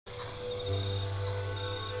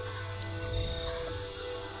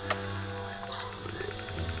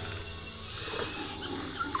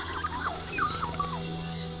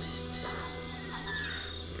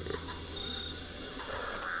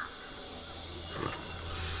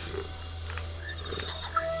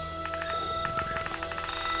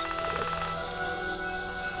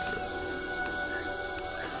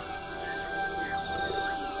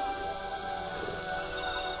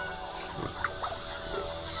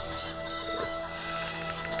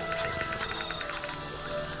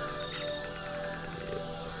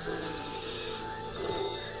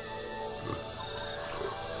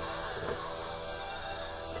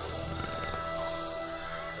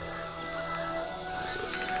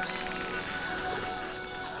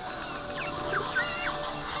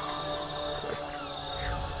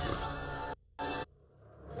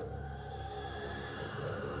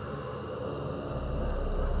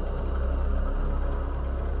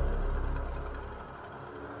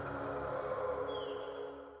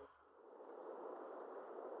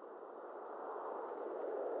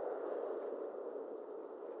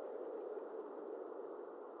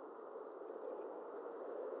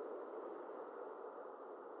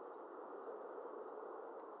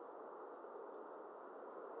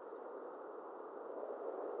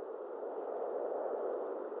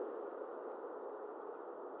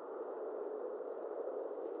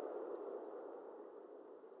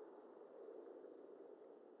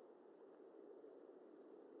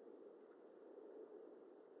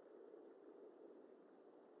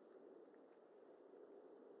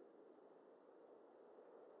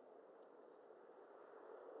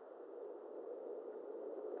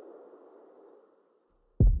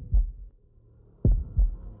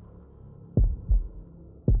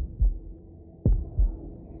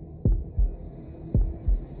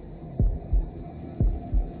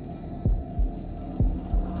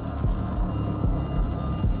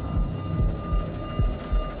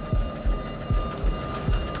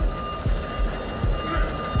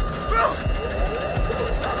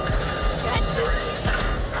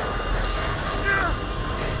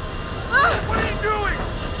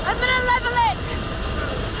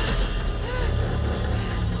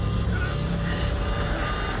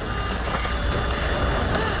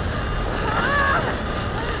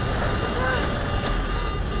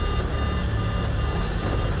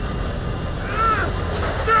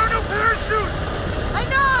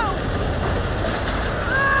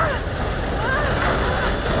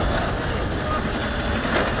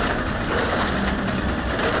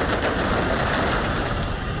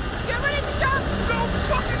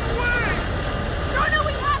fucking way! Jonah,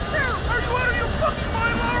 we have to! Are you out of your fucking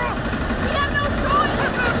mind, Lara? We have no choice!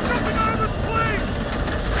 I'm not jumping out of this plane!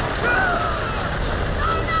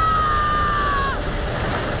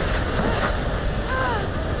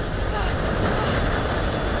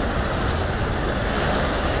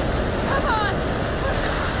 Come on!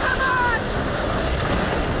 Come on!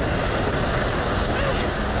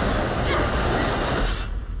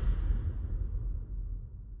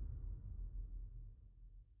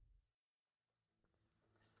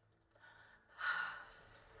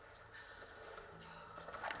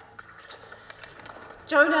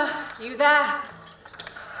 Jonah, you there?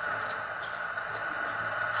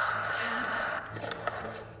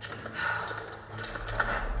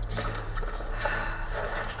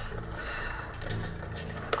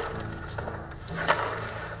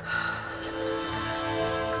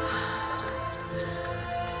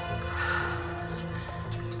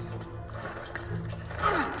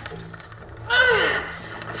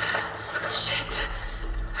 Shit.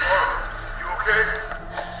 You okay?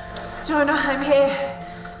 Jonah, I'm here.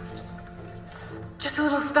 Just a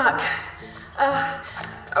little stuck.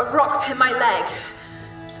 A rock hit my leg.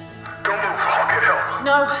 Don't move, I'll get help.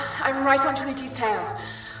 No, I'm right on Trinity's tail.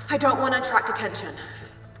 I don't want to attract attention.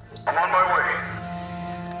 I'm on my way.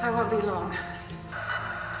 I won't be long.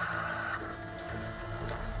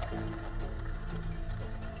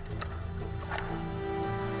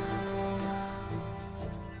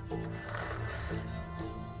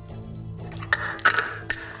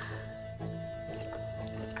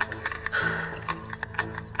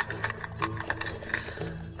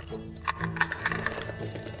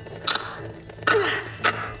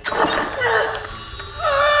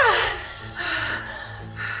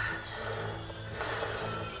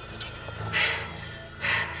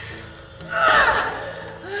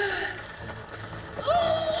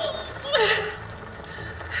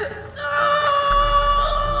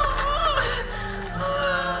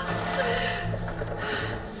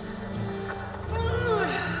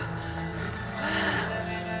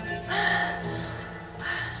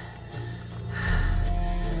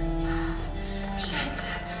 Shit.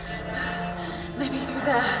 Maybe through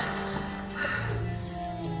there.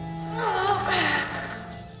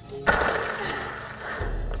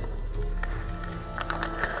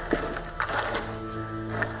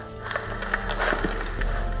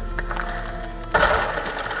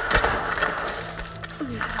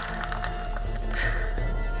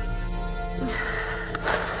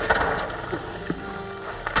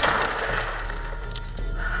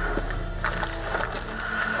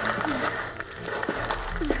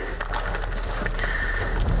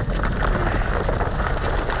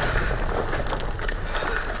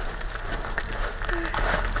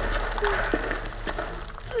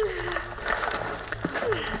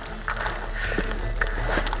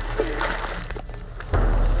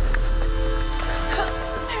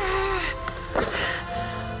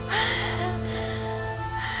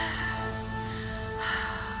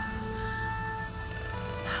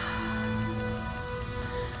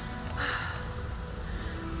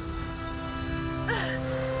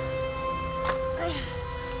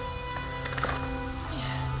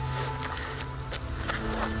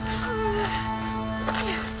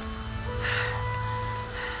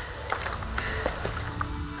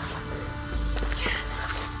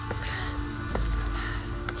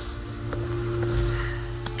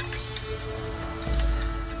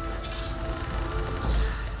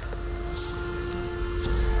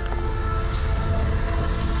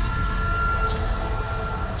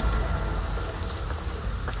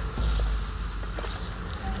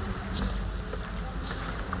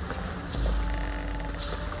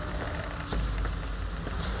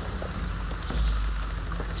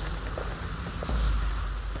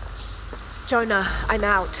 Jonah, I'm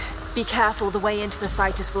out. Be careful, the way into the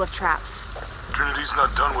site is full of traps. Trinity's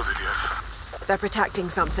not done with it yet. They're protecting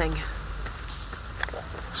something.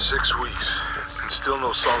 6 weeks, and still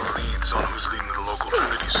no solid leads on who's leading the local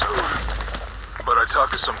Trinity server. But I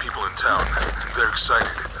talked to some people in town, and they're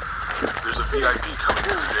excited. There's a VIP coming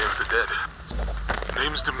for the Day of the Dead.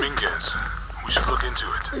 Name's Dominguez. We should look into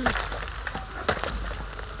it.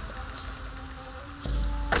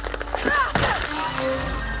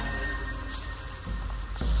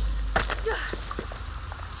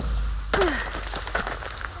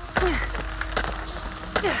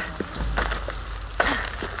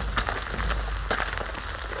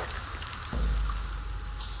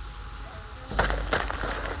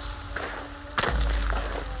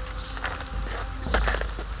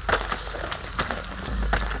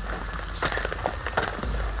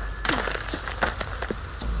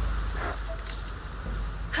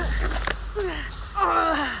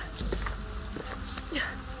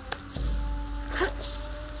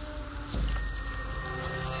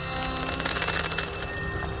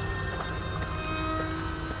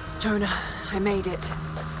 Jonah, I made it.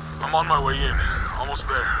 I'm on my way in. Almost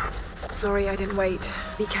there. Sorry I didn't wait.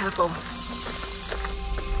 Be careful.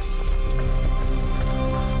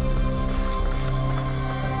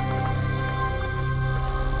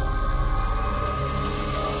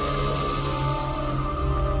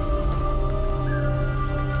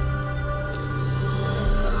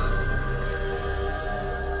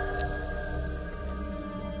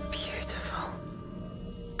 Beautiful.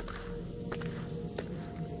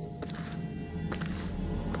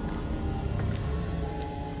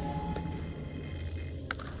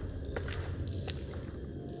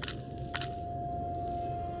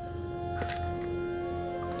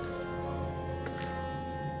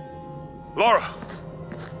 Lara!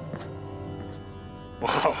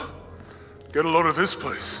 Wow. Get a load of this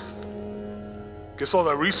place. Guess all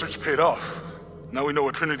that research paid off. Now we know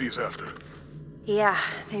what Trinity is after. Yeah,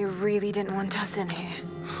 they really didn't want us in here.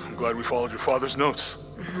 I'm glad we followed your father's notes.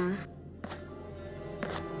 Mm-hmm.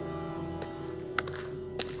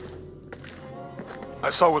 I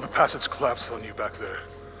saw where the passage collapsed on you back there.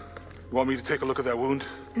 You want me to take a look at that wound?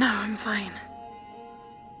 No, I'm fine.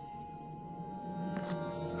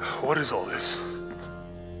 What is all this?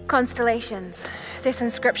 Constellations. This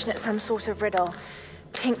inscription is some sort of riddle.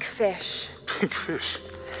 Pink fish. Pink fish?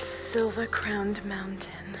 Silver-crowned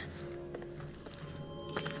mountain.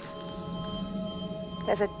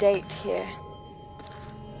 There's a date here.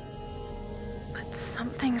 But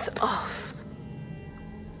something's off.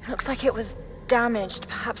 It looks like it was damaged,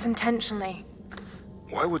 perhaps intentionally.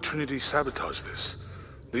 Why would Trinity sabotage this?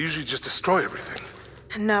 They usually just destroy everything.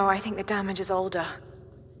 No, I think the damage is older.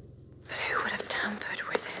 But who would have tampered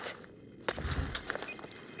with it?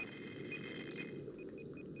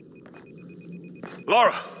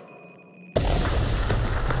 Lara!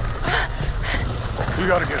 We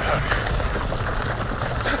gotta get out of here.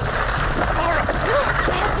 Lara!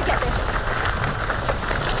 I have to get this.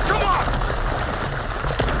 Come on!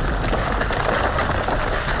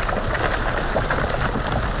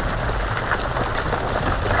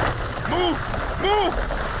 Move! Move!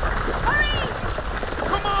 Hurry!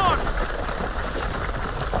 Come on!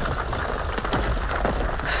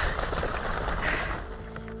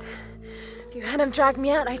 If you hadn't dragged me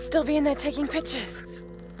out, I'd still be in there taking pictures.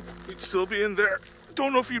 We'd still be in there.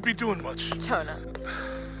 Don't know if you'd be doing much. Jonah.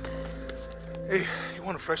 Hey, you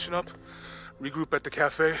want to freshen up? Regroup at the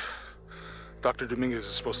cafe? Dr. Dominguez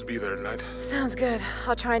is supposed to be there tonight. Sounds good.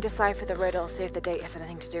 I'll try and decipher the riddle, see if the date has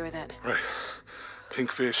anything to do with it. Right.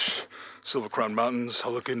 Pink fish, Silver Crown Mountains,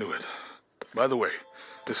 I'll look into it. By the way,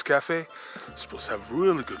 this cafe is supposed to have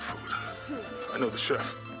really good food. I know the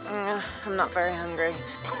chef. I'm not very hungry.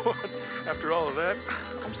 After all of that,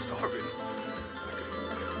 I'm starving.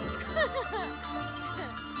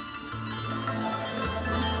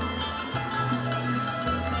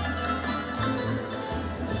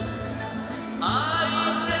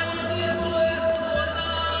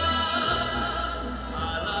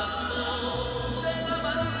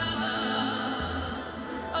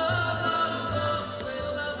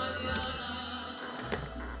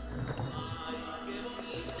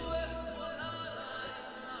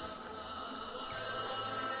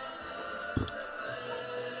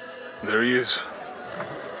 There he is.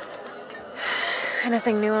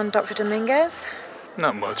 Anything new on Dr. Dominguez?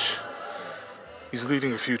 Not much. He's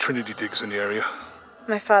leading a few Trinity digs in the area.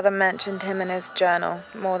 My father mentioned him in his journal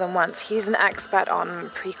more than once. He's an expert on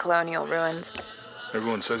pre-colonial ruins.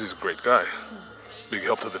 Everyone says he's a great guy. Big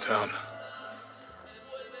help to the town.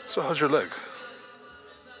 So how's your leg?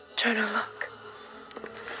 Jonah, look.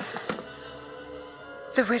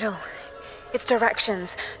 The riddle. Its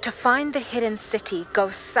directions. To find the hidden city, go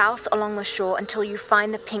south along the shore until you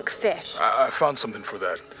find the pink fish. I found something for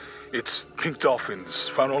that. It's pink dolphins,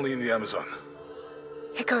 found only in the Amazon.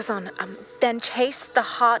 It goes on. Then chase the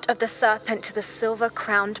heart of the serpent to the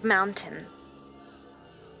silver-crowned mountain.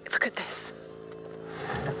 Look at this.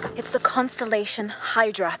 It's the constellation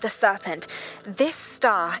Hydra, the serpent. This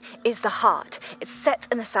star is the heart. It's set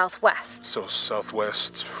in the southwest. So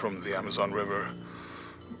southwest from the Amazon River.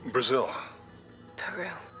 Brazil. Peru.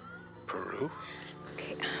 Peru?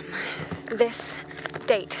 Okay, this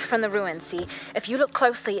date from the ruins, see? If you look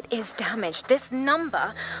closely, it is damaged. This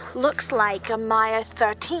number looks like a Maya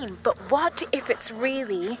 13, but what if it's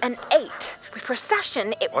really an 8? With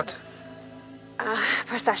precession, it... What?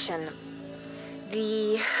 Precession.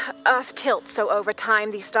 The Earth tilts, so over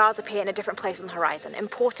time, these stars appear in a different place on the horizon.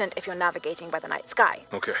 Important if you're navigating by the night sky.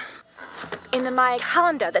 Okay. In my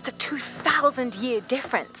calendar, that's a 2,000-year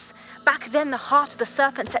difference. Back then, the heart of the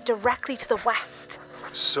serpent set directly to the west.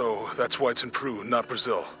 So, that's why it's in Peru, not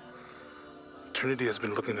Brazil. Trinity has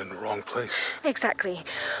been looking in the wrong place. Exactly.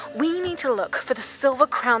 We need to look for the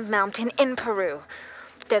silver-crowned mountain in Peru.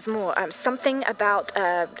 There's more. Something about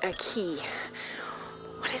a key.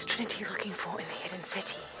 What is Trinity looking for in the hidden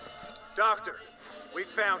city? Doctor, we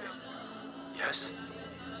found it. Yes?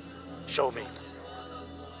 Show me.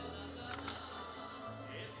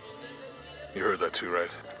 You heard that too,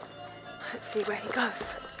 right? Let's see where he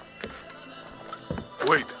goes.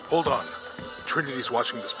 Wait, hold on. Trinity's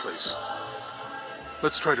watching this place.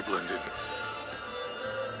 Let's try to blend in.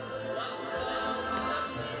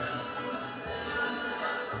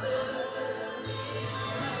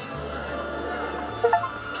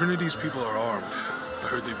 Trinity's people are armed. I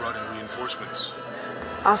heard they brought in reinforcements.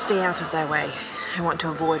 I'll stay out of their way. I want to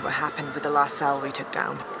avoid what happened with the last cell we took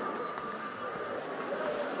down.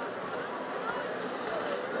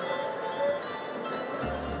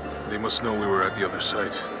 They must know we were at the other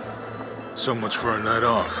site. So much for a night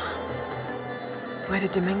off. Where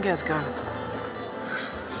did Dominguez go?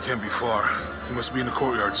 He can't be far. He must be in the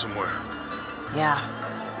courtyard somewhere. Yeah.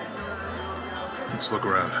 Let's look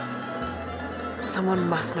around. Someone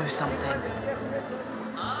must know something.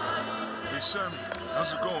 Hey, Sammy,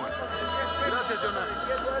 how's it going? Gracias, Jonah.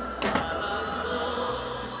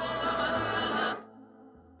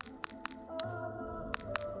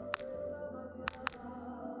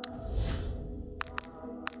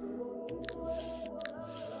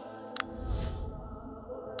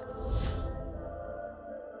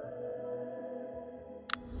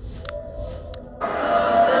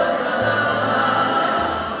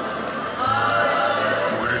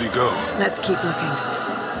 Let's keep looking.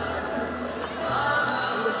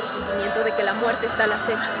 Tengo el presentimiento de que la muerte está al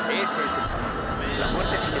acecho. Ese es el punto. La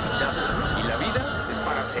muerte es inevitable y la vida es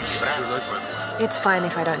para celebrar. It's fine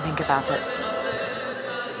if I don't think about it.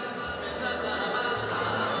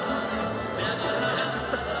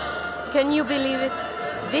 Can you believe it?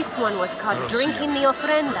 This one was caught drinking the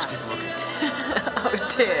ofrendas. Let's keep looking. Oh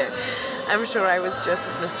dear. I'm sure I was just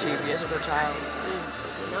as mischievous as a child.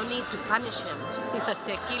 No need to punish him.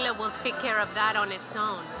 Tequila will take care of that on its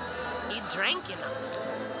own. He drank enough.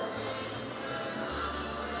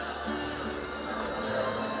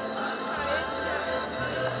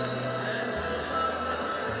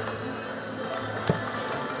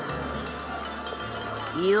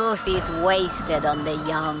 Youth is wasted on the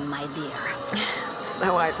young, my dear.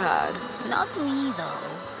 So I've heard. Not me, though.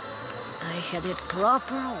 I had a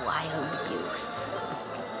proper wild youth.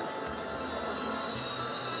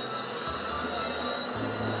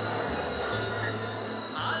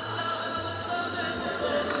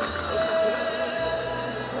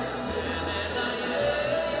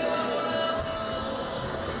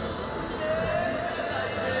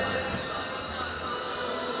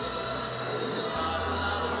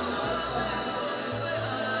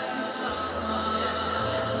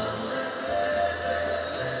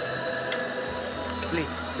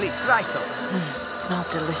 Please, try some. Smells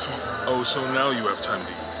delicious. Oh, so now you have time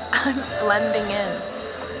to eat. I'm blending in.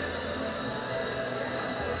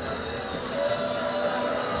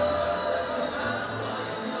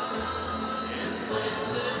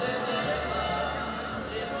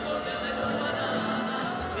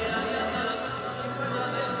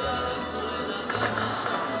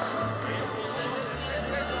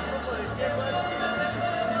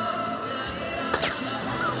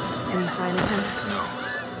 Any sign of him? No.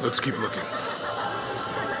 Let's keep looking. I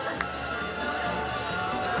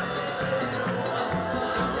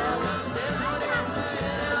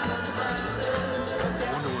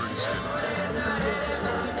wonder where he's headed.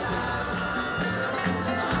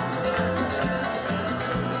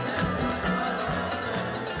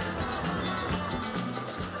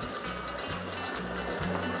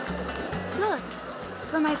 Look,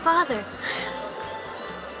 for my father.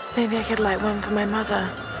 Maybe I could light one for my mother.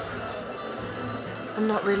 I'm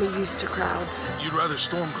not really used to crowds. You'd rather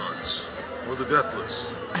storm guards or the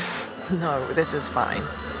deathless? No, this is fine.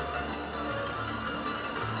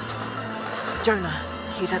 Jonah,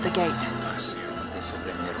 he's at the gate. I see him. Ese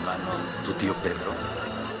mi hermano, tu tío Pedro.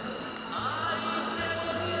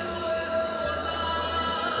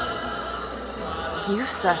 You've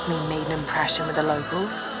certainly made an impression with the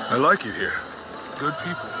locals. I like it here. Good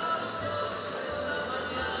people.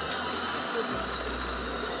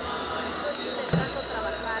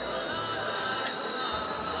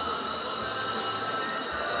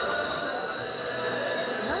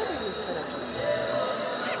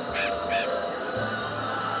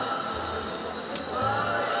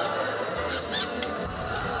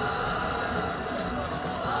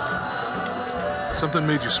 Something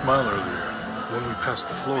made you smile earlier, when we passed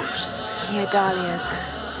the florist. Here, dahlias.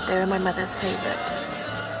 They were my mother's favorite.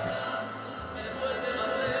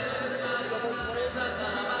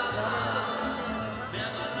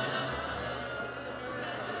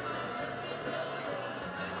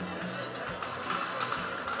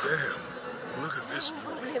 Damn, look at this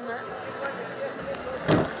beauty.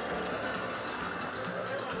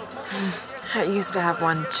 I used to have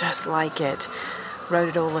one just like it. Rode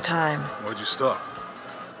it all the time. Why'd you stop?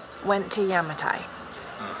 Went to Yamatai.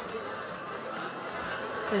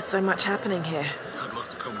 There's so much happening here. I'd love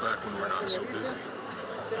to come back when we're not so busy.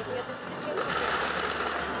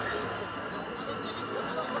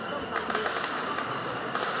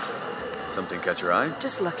 Something catch your eye?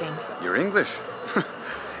 Just looking. You're English.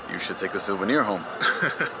 You should take a souvenir home.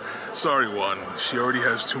 Sorry, Juan. She already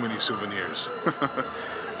has too many souvenirs.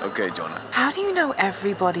 Okay, Jonah. How do you know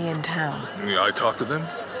everybody in town? Yeah, I talked to them.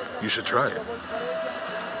 You should try it.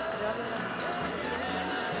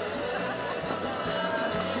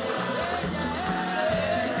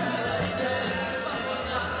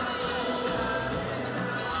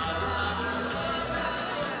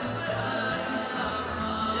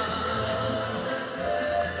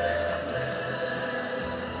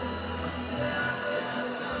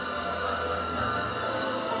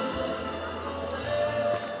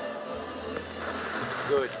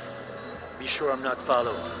 Good. Be sure I'm not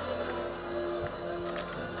followed.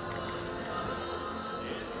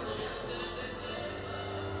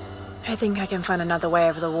 I think I can find another way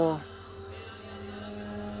over the wall.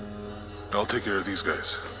 I'll take care of these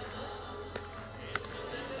guys.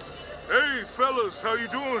 Hey, fellas, how you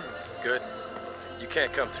doing? Good. You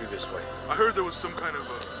can't come through this way. I heard there was some kind of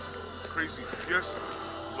a crazy fiesta,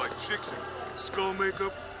 like chicks in skull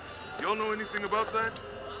makeup. Y'all know anything about that?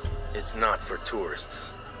 It's not for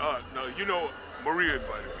tourists. No, you know, Maria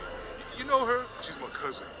invited me. You know her? She's my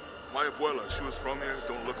cousin. My abuela, she was from here,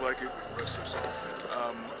 don't look like it, rest her soul.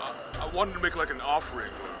 I wanted to make like an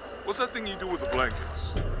offering. What's that thing you do with the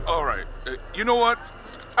blankets? All right, you know what?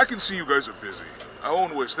 I can see you guys are busy. I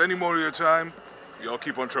won't waste any more of your time. Y'all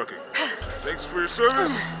keep on trucking. Thanks for your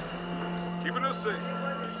service. Keeping us safe.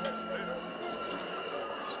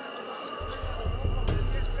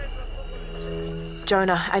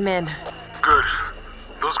 Jonah, I'm in. Good.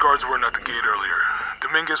 Those guards weren't at the gate earlier.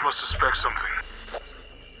 Dominguez must suspect something.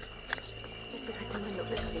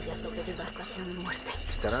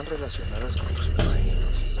 Estarán relacionadas con los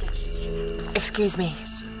peregrinos. Excuse me.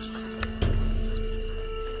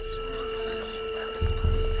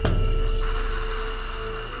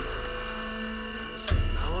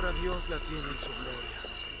 Ahora Dios la tiene en su gloria.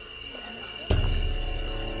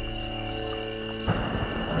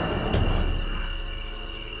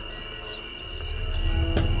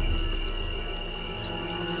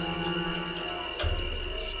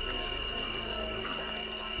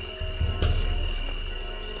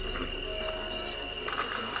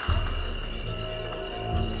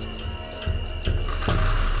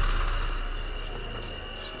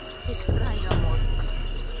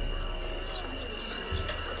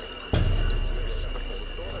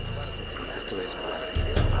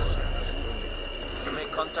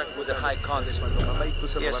 Contact with the High Consul.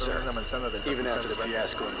 Yes, sir. Even after the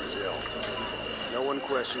fiasco in Brazil. No one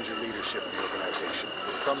questions your leadership of the organization.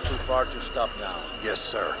 We've come too far to stop now. Yes,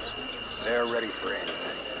 sir. They're ready for anything.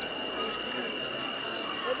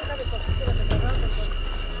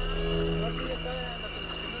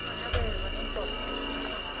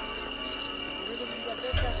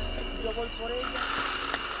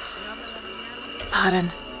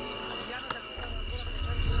 Pardon.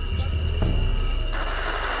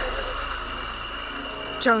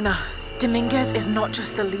 Jonah, Dominguez is not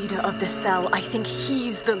just the leader of this cell. I think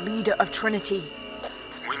he's the leader of Trinity.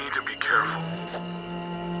 We need to be careful.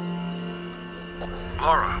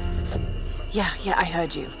 Laura. Yeah, I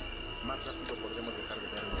heard you.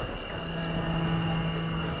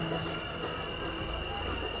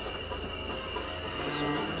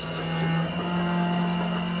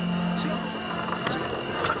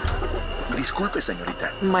 Disculpe,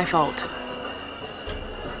 señorita. My fault.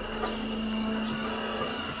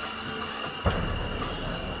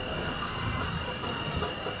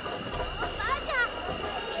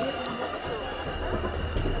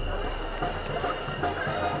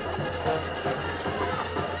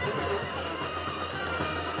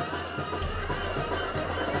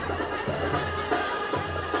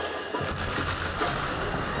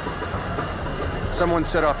 Someone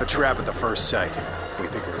set off a trap at the first site. We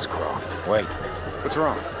think it was Croft. Wait. What's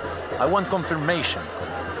wrong? I want confirmation,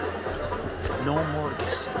 Commander. No more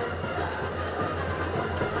guessing.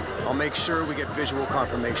 I'll make sure we get visual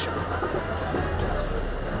confirmation.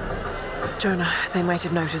 Jonah, they might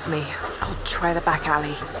have noticed me. I'll try the back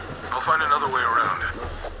alley. I'll find another way around.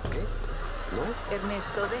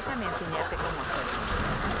 Ernesto, déjame enseñarte cómo hacerlo.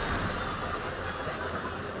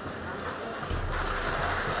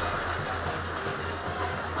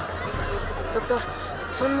 Doctor,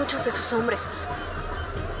 son muchos de sus hombres.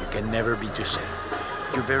 You can never be too safe.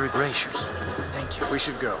 You're very gracious. Thank you. We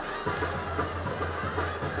should go.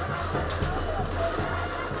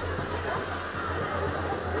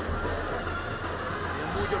 Estaría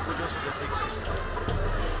muy orgulloso de ti.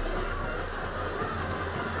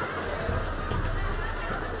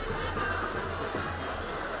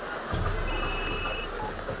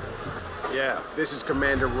 Yeah, this is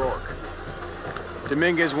Commander Rourke.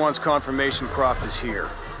 Dominguez wants confirmation Croft is here.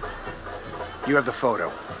 You have the photo.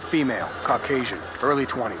 Female, Caucasian, early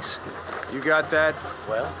 20s. You got that?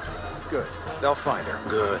 Well? Good. They'll find her.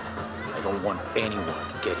 Good. I don't want anyone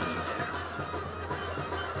getting in there.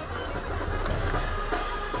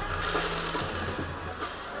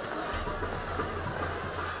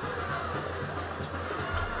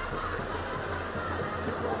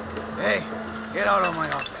 Hey, get out of my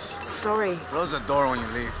office. Sorry. Close the door when you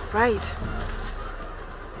leave. Right.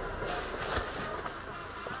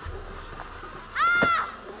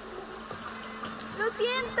 ¡Lo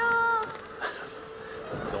siento!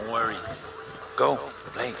 Don't worry. Go,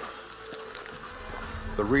 play.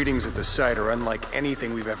 The readings at the site are unlike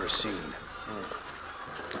anything we've ever seen.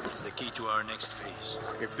 It's the key to our next phase.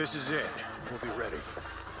 If this is it, we'll be ready.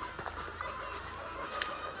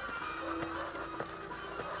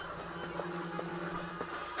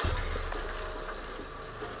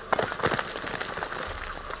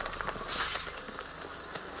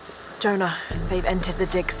 Jonah, they've entered the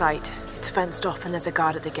dig site. It's fenced off and there's a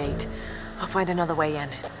guard at the gate. I'll find another way in.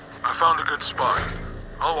 I found a good spot.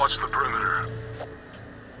 I'll watch the perimeter.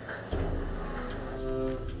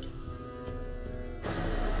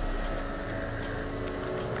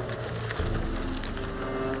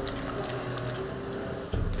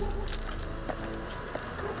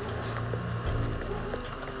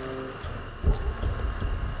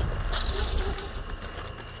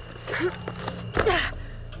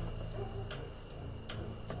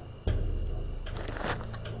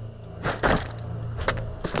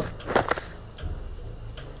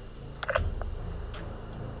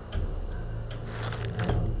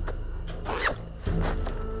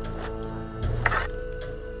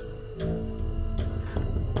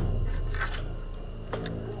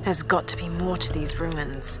 There's got to be more to these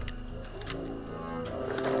ruins.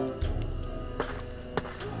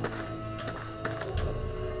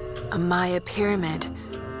 A Maya pyramid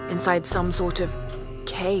inside some sort of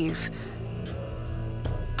cave. Take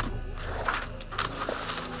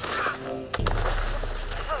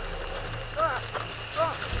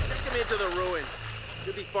him into the ruins.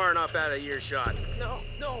 You'll be far enough out of earshot. No,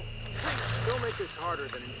 please, don't make this harder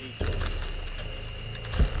than it needs to.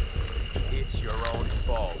 It's your own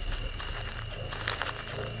fault.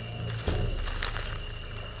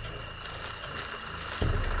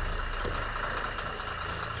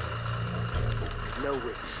 No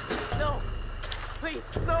witnesses. No! Please,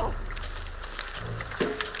 no!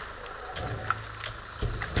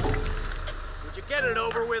 Would you get it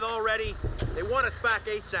over with already? They want us back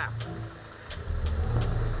ASAP.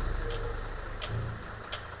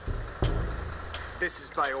 This is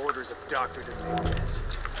by orders of Dr. Dominguez.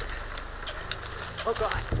 Oh,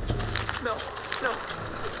 God. No, no.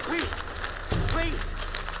 Please, please.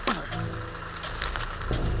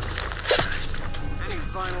 Any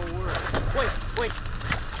final words? Wait.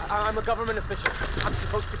 I'm a government official. I'm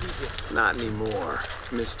supposed to be here. Not anymore,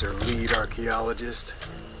 Mr. Lead Archaeologist.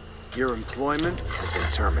 Your employment has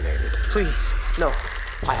been terminated. Please, no.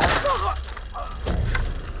 I have...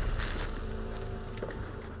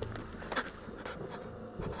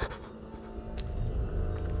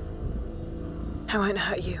 I won't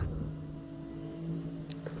hurt you.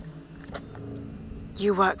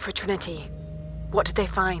 You work for Trinity. What did they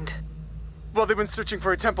find? Well, they've been searching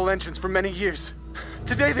for a temple entrance for many years.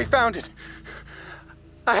 Today they found it.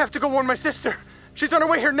 I have to go warn my sister. She's on her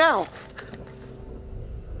way here now.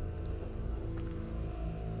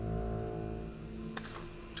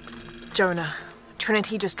 Jonah,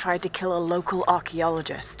 Trinity just tried to kill a local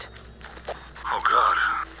archaeologist. Oh, God.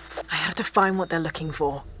 I have to find what they're looking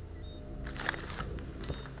for.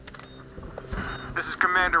 This is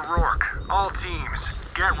Commander Rourke. All teams,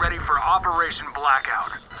 get ready for Operation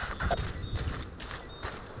Blackout.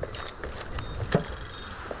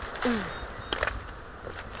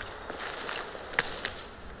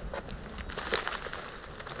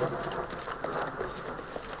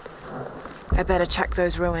 I better check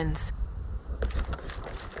those ruins.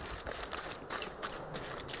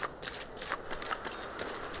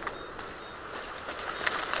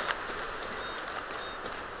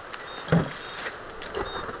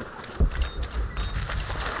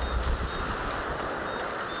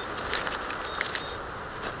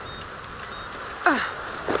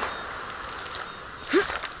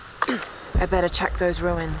 I better check those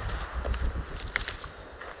ruins.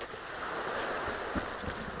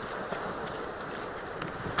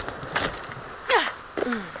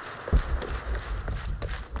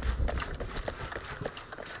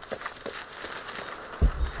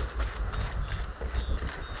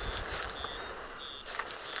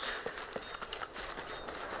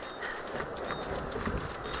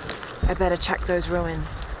 I better check those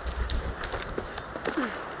ruins.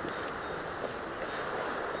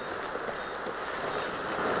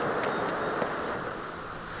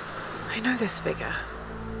 I know this figure.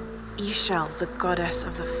 Ishel, the goddess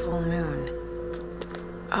of the full moon.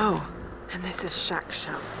 Oh, and this is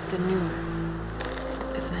Shakshel, the new moon.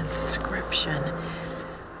 It's an inscription.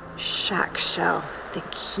 Shakshel, the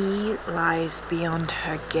key lies beyond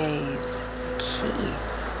her gaze. The key.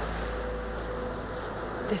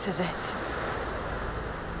 This is it.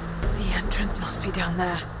 The entrance must be down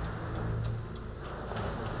there.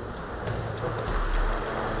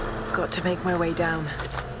 Got to make my way down.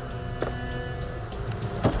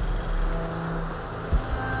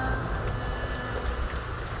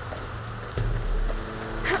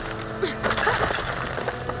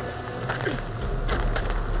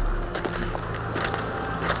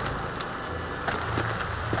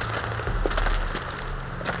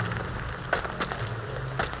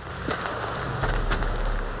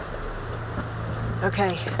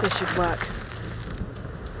 Okay, this should work.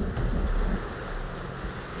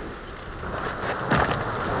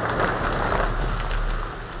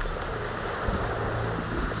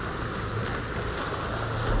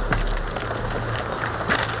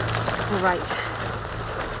 All right.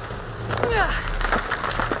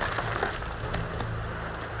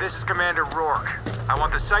 This is Commander Rourke. I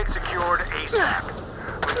want the site secured ASAP.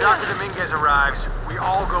 When Dr. Dominguez arrives, we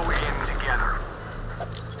all go in together.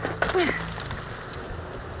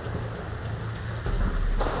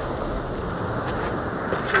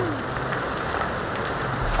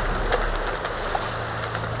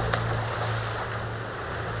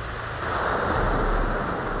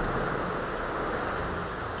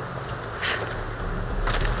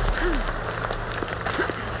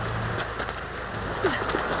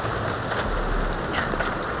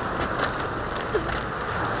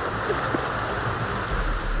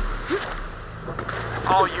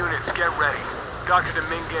 All units, get ready. Dr.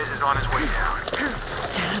 Dominguez is on his way down.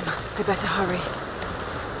 Damn, I better hurry.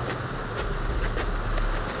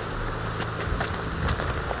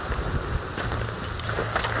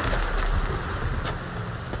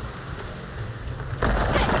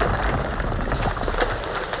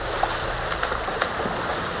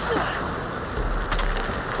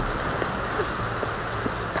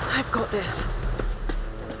 I've got this.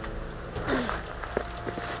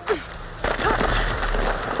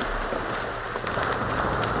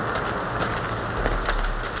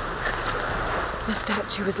 The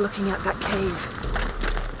statue is looking at that cave.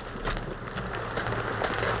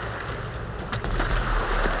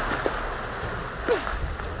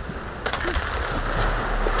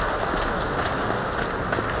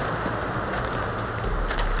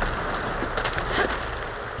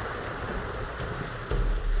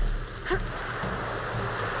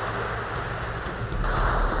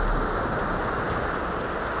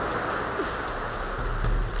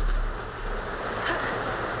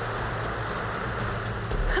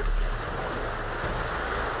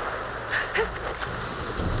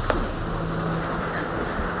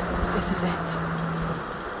 This is it.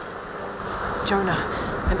 Jonah,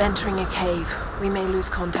 I'm entering a cave. We may lose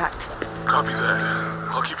contact. Copy that.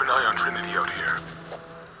 I'll keep an eye on Trinity out here.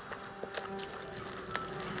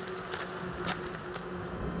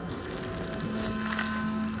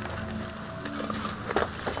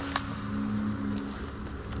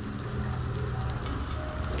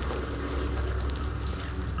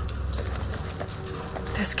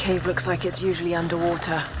 This cave looks like it's usually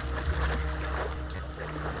underwater.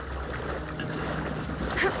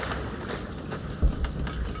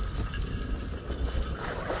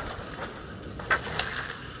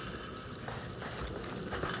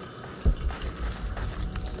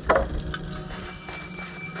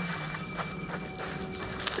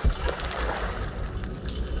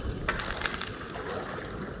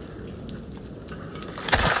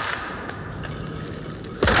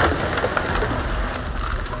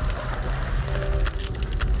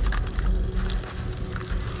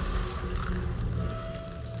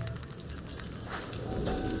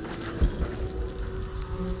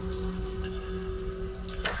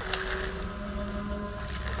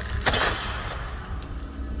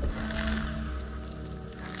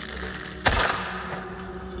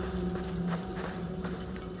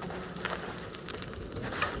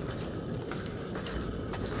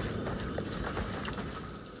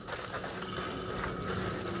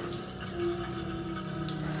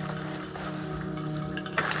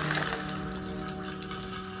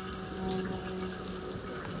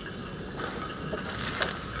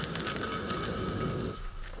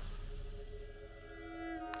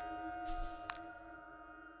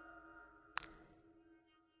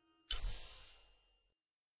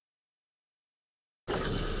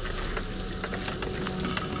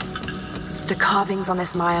 The carvings on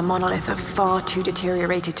this Maya monolith are far too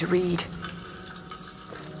deteriorated to read.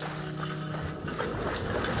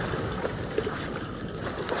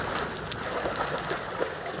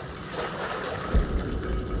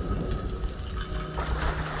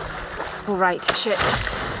 All right, shit.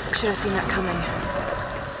 Should have seen that coming.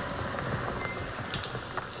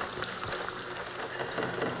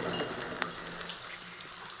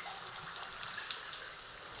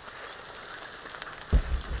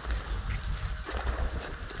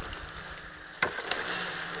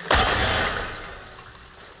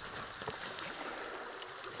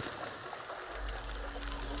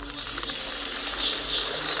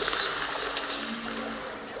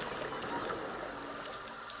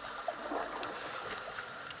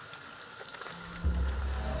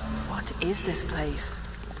 What is this place?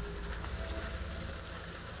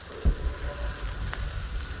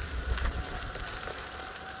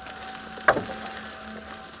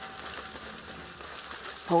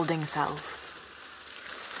 Holding cells.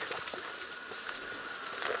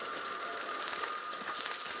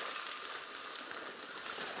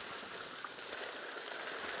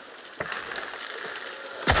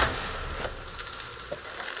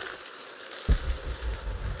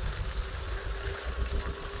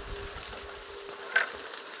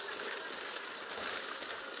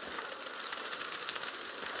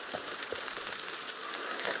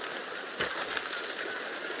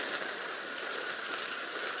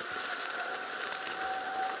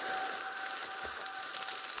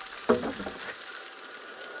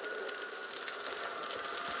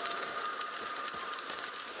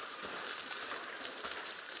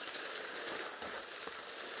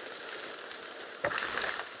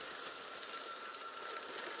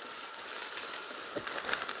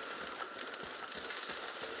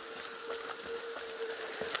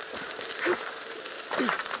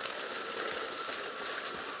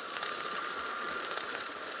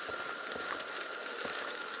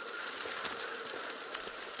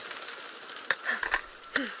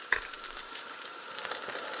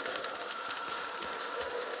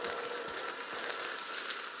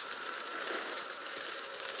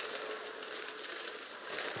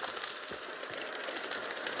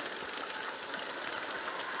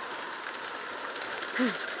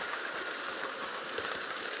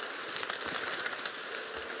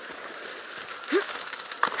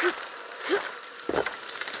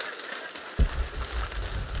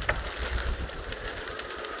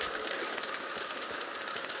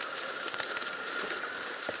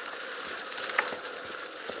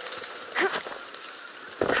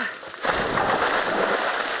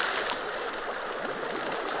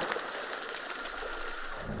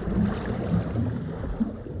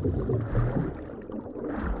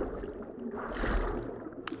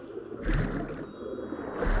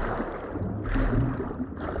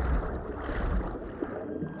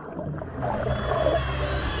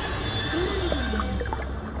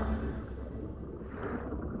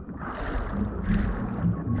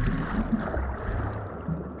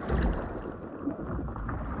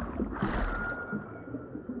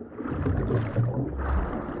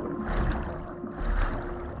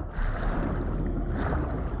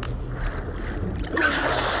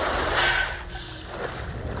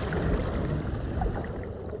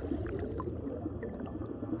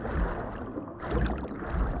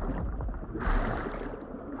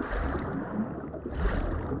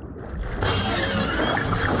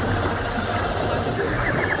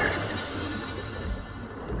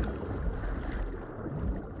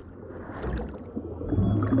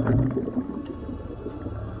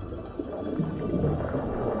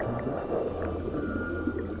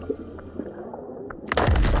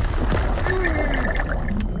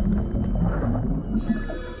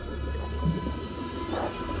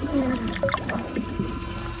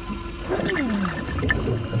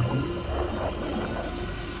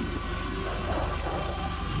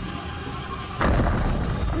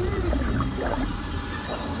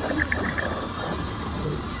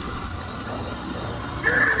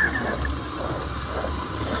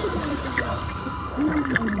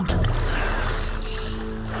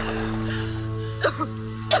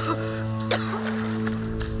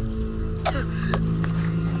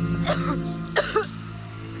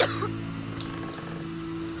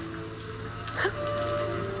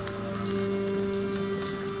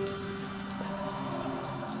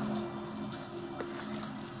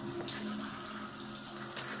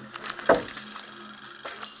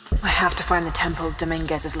 I have to find the temple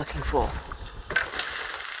Dominguez is looking for.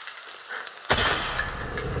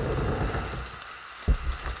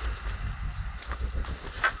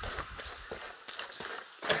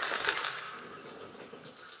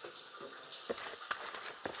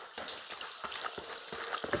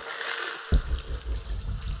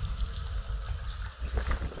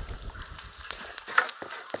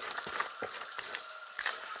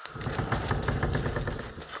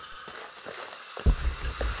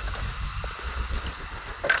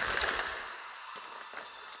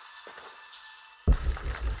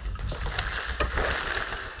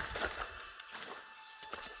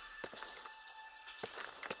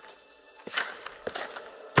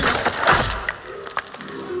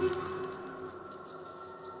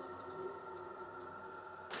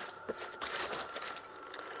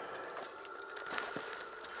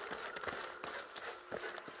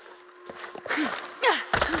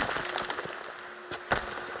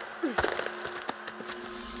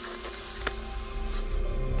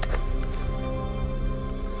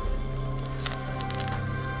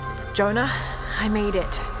 Jonah, I made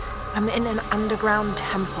it. I'm in an underground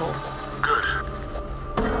temple. Good.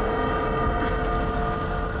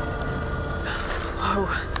 Whoa.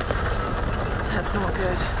 That's not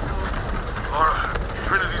good. Lara,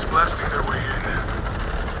 Trinity's blasting their way in.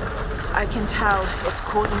 I can tell. It's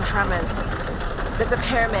causing tremors. There's a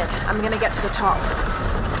pyramid. I'm gonna get to the top.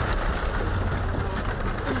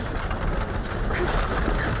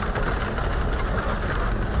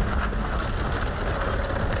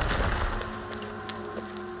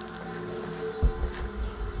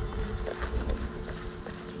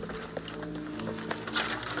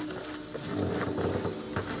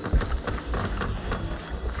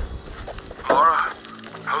 Lara,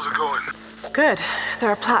 how's it going? Good. There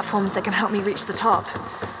are platforms that can help me reach the top.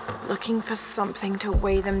 Looking for something to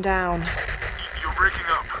weigh them down. You're breaking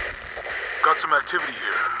up. Got some activity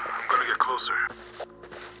here. I'm gonna get closer.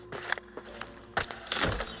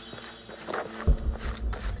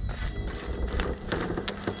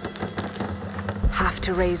 Have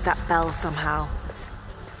to raise that bell somehow.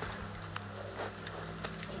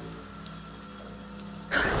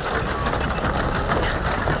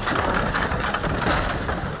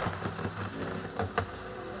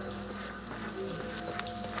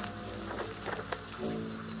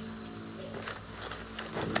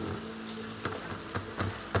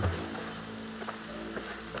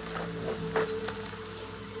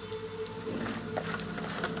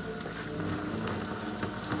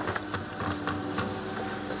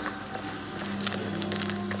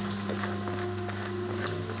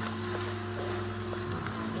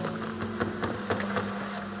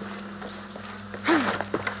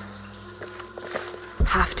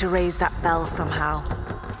 Have to raise that bell somehow.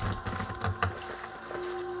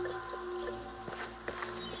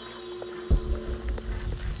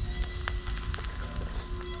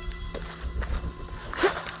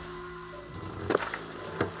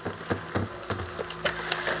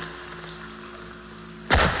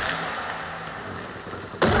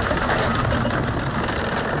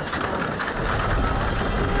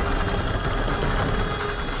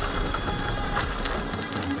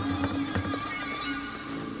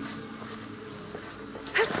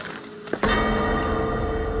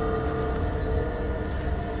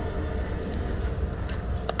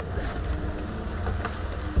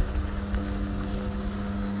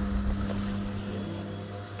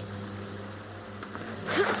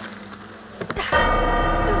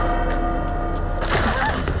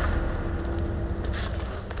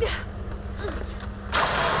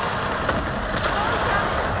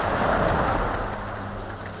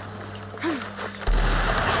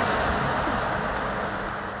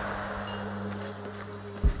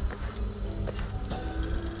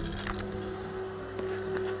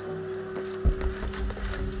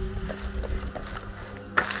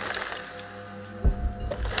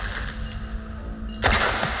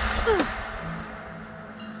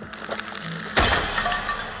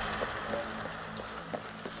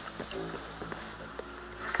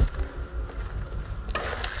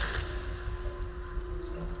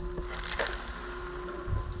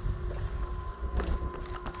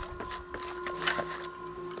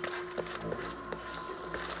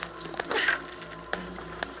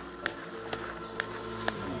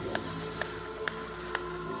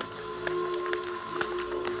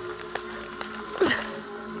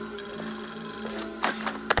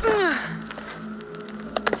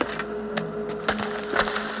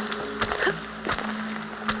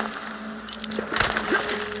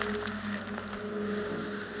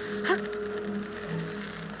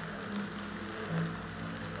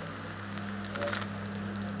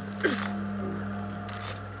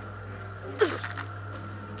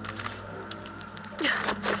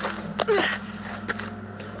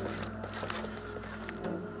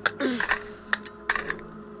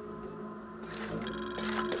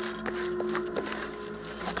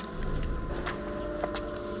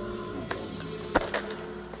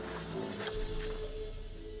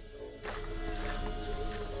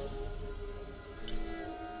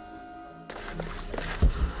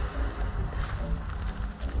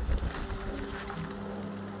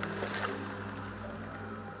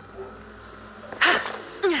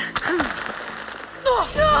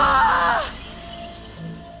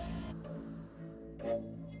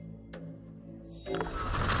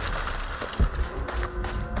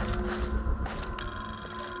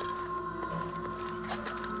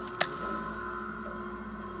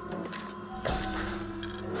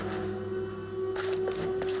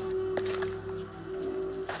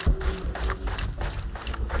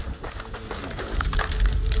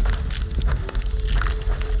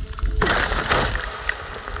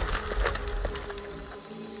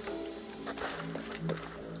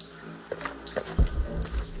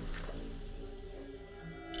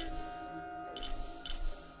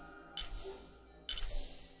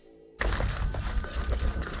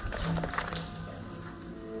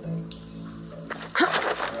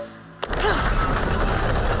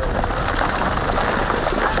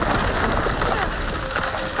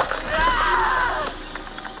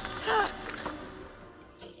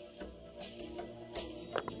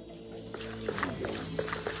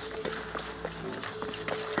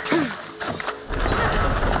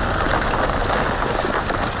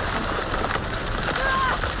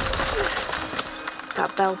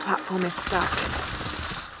 bell platform is stuck.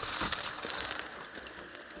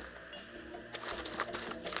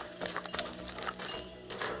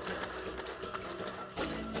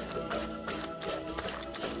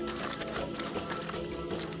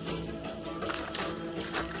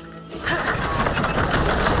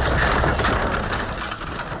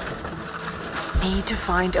 Need to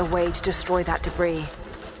find a way to destroy that debris.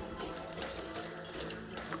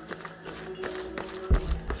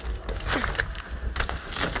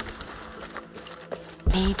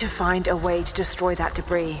 Need to find a way to destroy that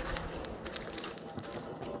debris.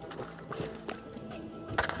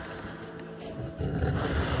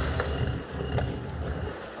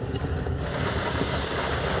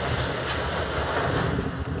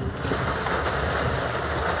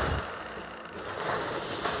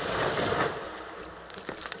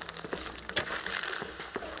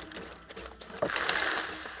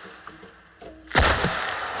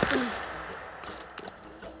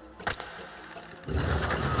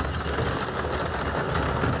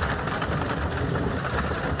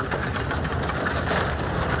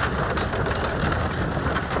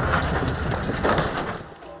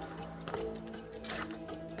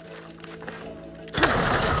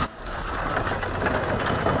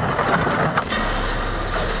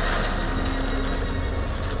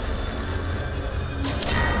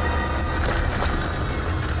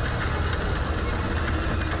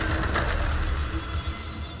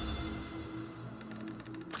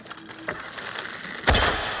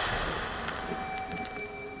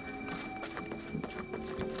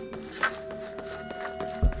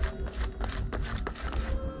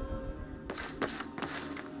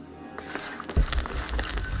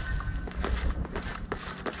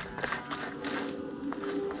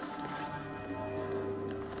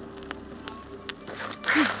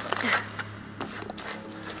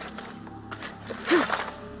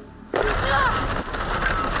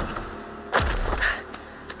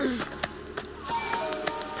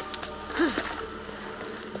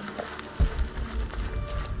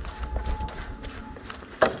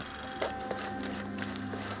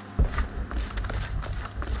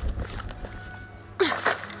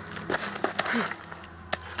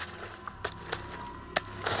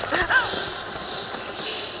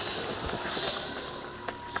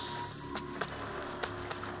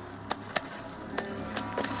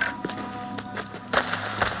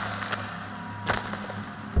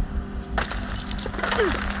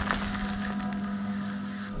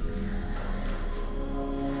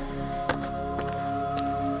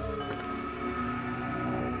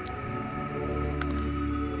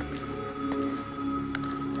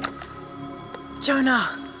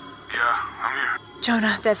 Jonah! Yeah, I'm here.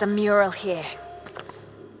 Jonah, there's a mural here.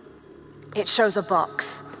 It shows a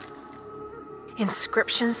box.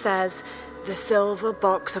 Inscription says, "The Silver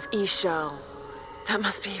Box of Ix Chel." That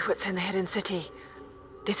must be what's in the Hidden City.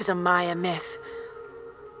 This is a Maya myth.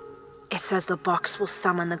 It says the box will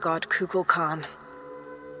summon the god Kukulkan.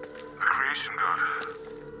 The creation god.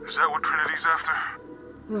 Is that what Trinity's after?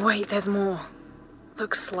 Wait, there's more.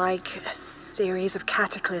 Looks like a series of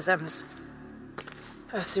cataclysms.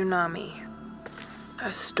 A tsunami.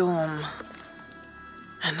 A storm.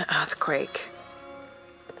 An earthquake.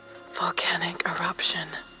 Volcanic eruption.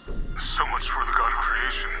 So much for the god of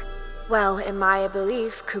creation. Well, in Maya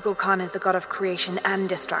belief, Kukulkan is the god of creation and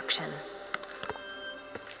destruction.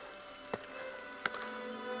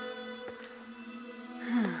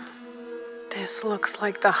 This looks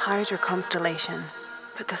like the Hydra constellation,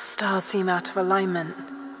 but the stars seem out of alignment.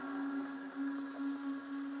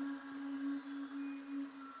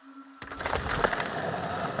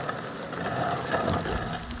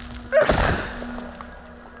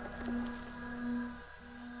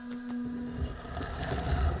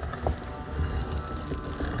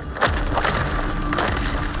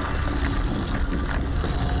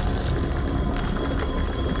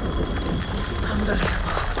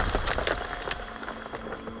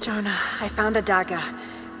 Jonah, I found a dagger.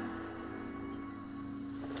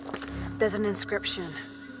 There's an inscription.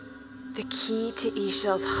 The key to Ix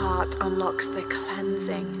Chel's heart unlocks the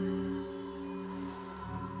cleansing.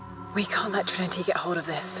 We can't let Trinity get hold of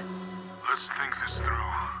this. Let's think this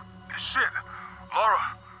through. Shit!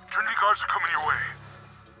 Lara, Trinity guards are coming your way.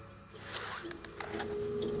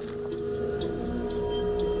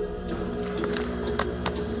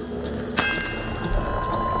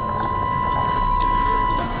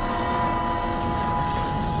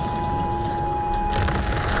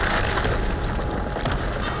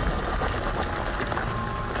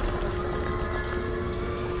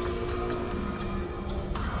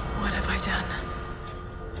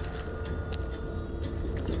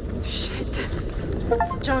 Shit.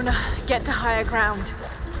 Jonah, get to higher ground.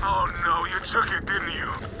 Oh no, you took it, didn't you?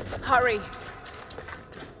 Hurry.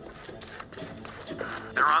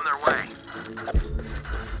 They're on their way.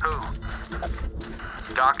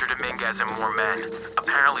 Who? Dr. Dominguez and more men.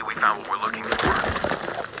 Apparently we found what we're looking for.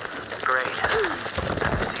 Great.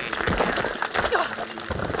 And the siege begins.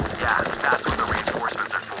 Yeah, that's what the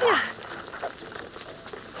reinforcements are for.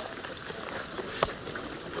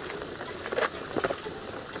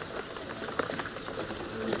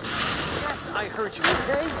 Yes, I heard you,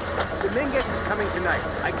 okay? Dominguez is coming tonight.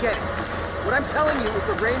 I get it. What I'm telling you is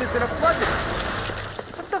the rain is gonna flood it.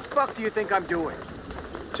 What the fuck do you think I'm doing?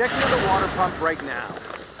 Checking the water pump right now.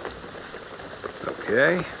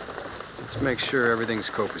 Okay. Let's make sure everything's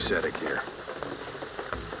copacetic here.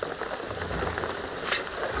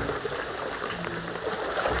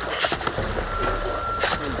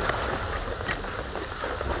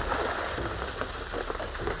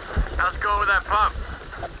 How's it going with that pump?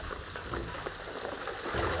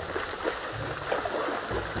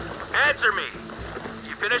 Answer me!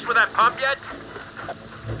 You finished with that pump yet?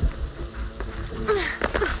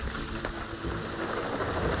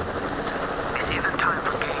 This isn't time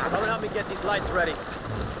for game. Come and help me get these lights ready.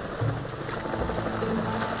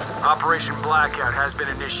 Operation Blackout has been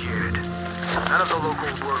initiated. None of the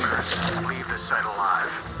local workers leave the site alive.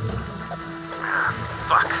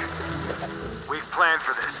 Fuck. We've planned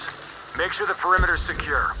for this. Make sure the perimeter's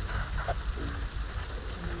secure.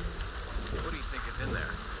 What do you think is in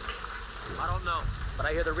there? I don't know, but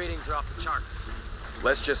I hear the readings are off the charts.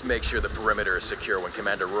 Let's just make sure the perimeter is secure when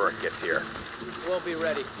Commander Rourke gets here. We'll be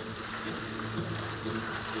ready.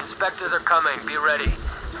 Inspectors are coming. Be ready.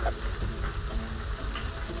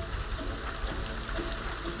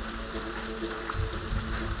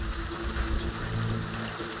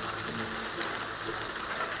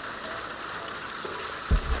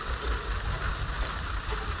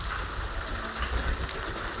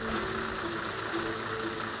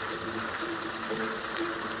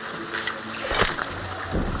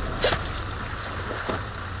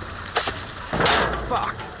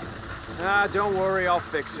 Fuck. Don't worry, I'll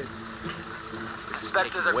fix it.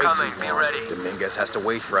 Inspectors are Way coming. too Be long. ready. Dominguez has to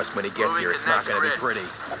wait for us when he gets Moving here. to It's not next gonna be grid. pretty.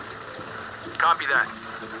 Copy that.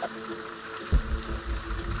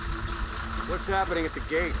 What's happening at the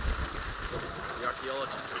gate? The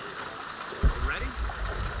archaeologists are here. You ready?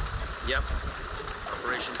 Yep.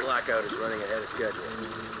 Operation Blackout is running ahead of schedule.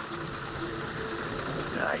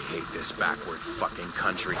 I hate this backward fucking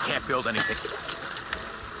country. Can't build anything.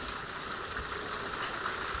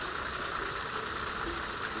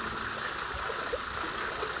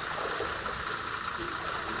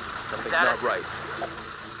 Something's Status. not right.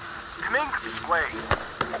 Dominguez,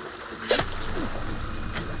 wait.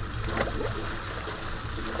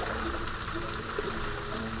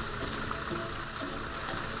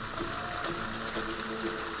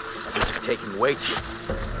 This is taking way too...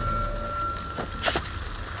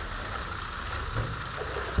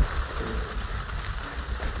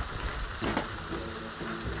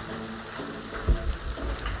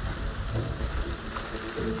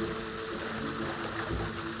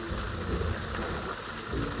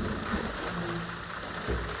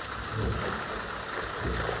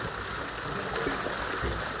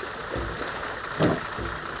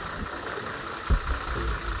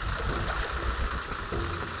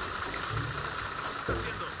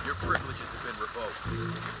 Your privileges have been revoked.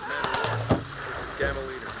 Commander Rourke, this is Gamma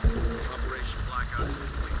Leader. Operation Blackout is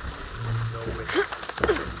complete. No witnesses.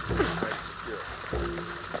 Site secure.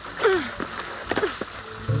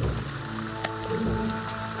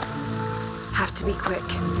 Have to be quick.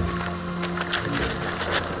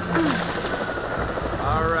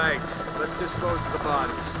 All right, let's dispose of the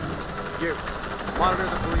bodies. You, monitor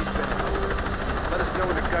the police bin. Let us know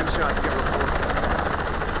when the gunshots get reported.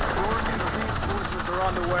 Rourke and the reinforcements are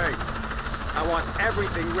on the way. I want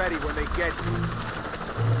everything ready when they get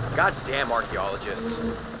here. Goddamn archaeologists.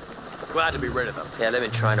 Glad to be rid of them. Yeah, they've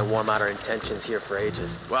been trying to warm out our intentions here for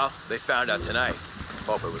ages. Well, they found out tonight.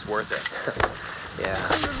 Hope it was worth it. Yeah,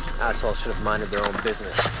 assholes should have minded their own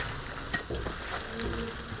business.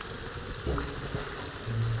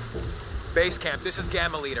 Base camp, this is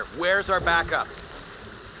Gamma Leader. Where's our backup?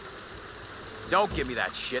 Don't give me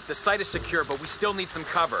that shit. The site is secure, but we still need some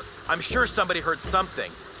cover. I'm sure somebody heard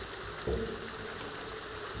something.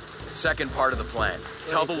 Second part of the plan.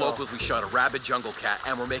 Tell the locals we shot a rabid jungle cat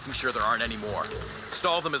and we're making sure there aren't any more.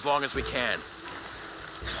 Stall them as long as we can.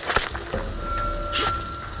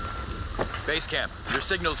 Base camp, your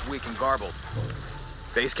signal's weak and garbled.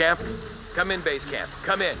 Base camp? Come in, base camp.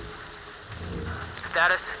 Come in.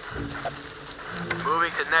 Status?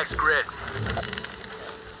 Moving to next grid.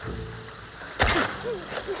 Damn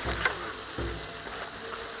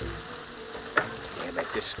it,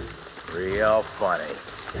 this is real funny.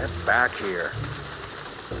 Get back here.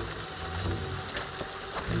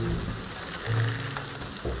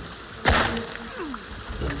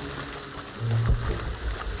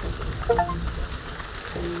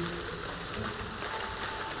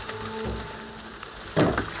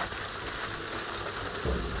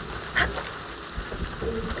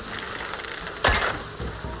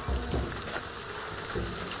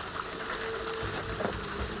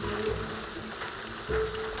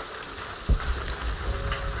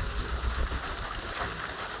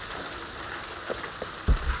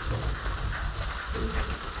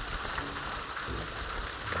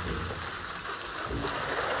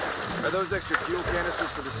 Are those extra fuel canisters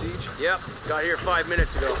for the siege? Yep, got here 5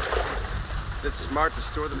 minutes ago. Is it smart to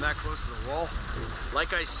store them that close to the wall?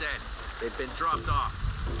 Like I said, they've been dropped off.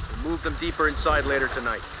 We'll move them deeper inside later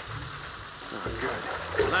tonight. Oh,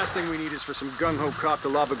 good. Last thing we need is for some gung-ho cop to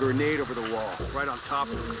lob a grenade over the wall, right on top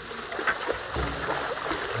of them.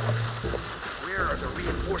 Where are the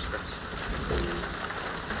reinforcements?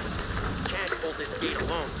 Can't hold this gate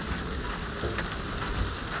alone.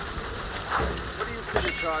 What do you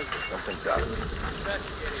think caused it? Something's up.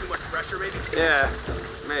 Too much pressure, maybe? Yeah,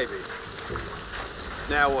 maybe.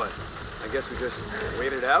 Now what? I guess we just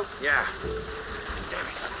wait it out? Yeah. Damn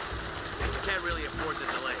it. Can't really afford the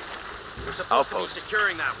delay. We're supposed to be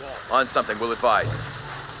securing that wall. On something, we'll advise.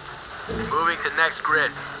 Moving to next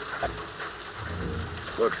grid.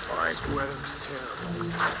 Looks fine. This weather's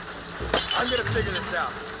terrible. I'm gonna figure this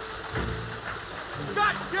out.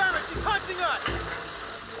 God damn it, she's hunting us!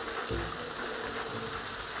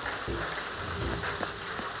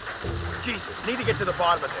 Jesus, need to get to the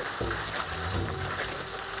bottom of this.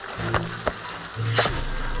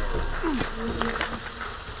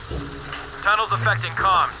 Tunnels affecting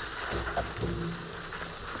comms.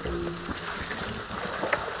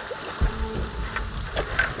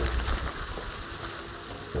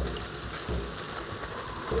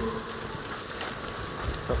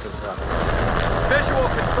 Something's up. Visual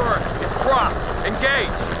confirmed. It's Croft.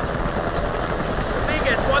 Engage.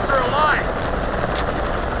 Dominguez wants her alive.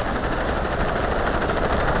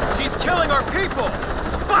 She's killing our people.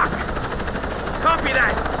 Fuck! Copy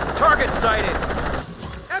that. Target sighted.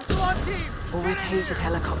 Epsilon team. Always hated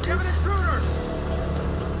helicopters. Intruder.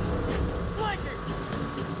 Flanking.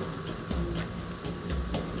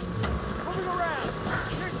 Moving around.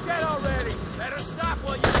 You're dead already. Better stop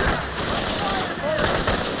while you.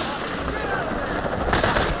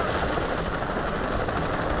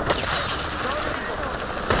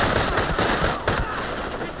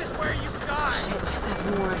 Shit, there's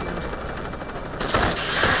more of them.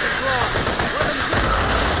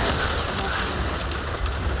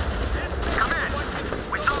 Come in.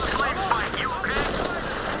 We saw the flame spike. You okay?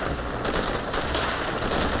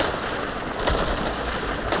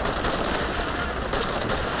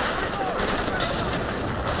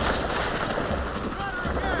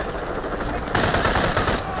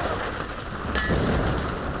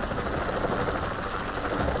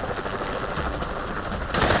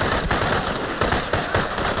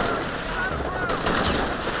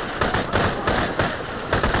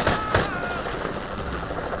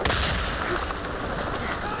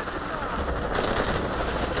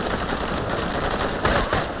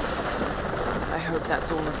 I hope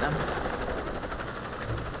that's all of them.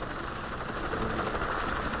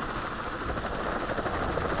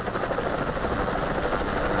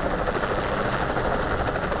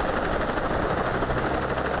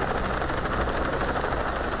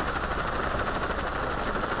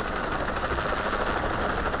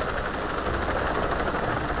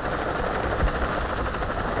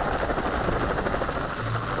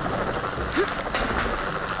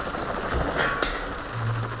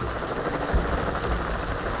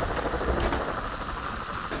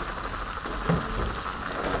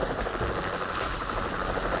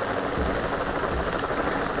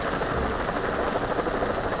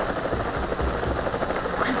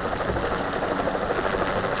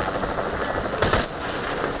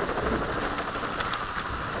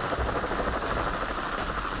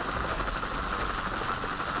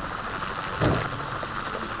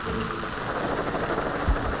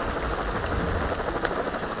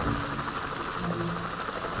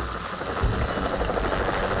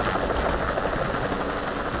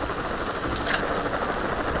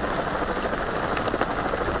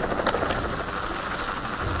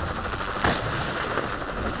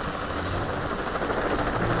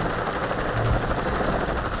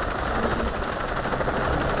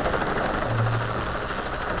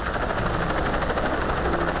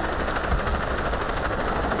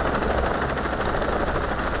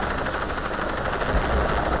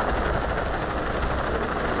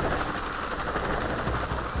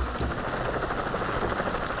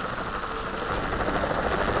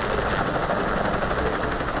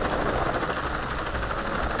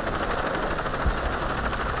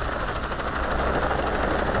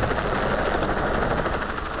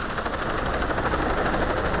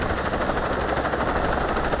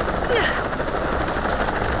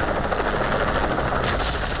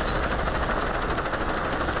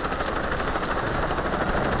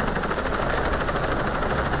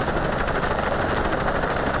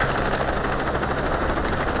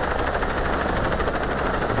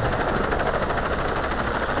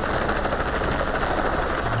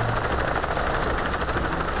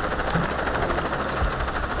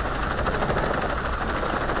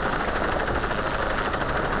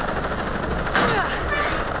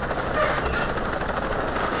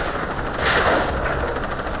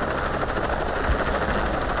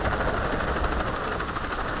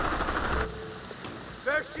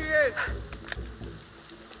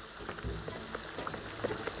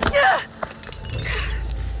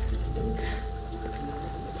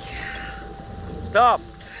 Stop!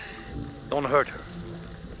 Don't hurt her.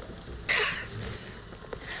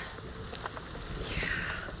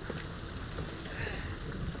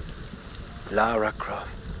 Lara Croft.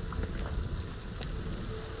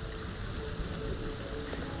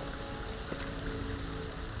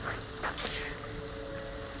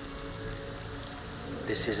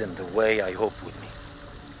 This isn't the way I hoped with me.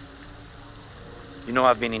 You know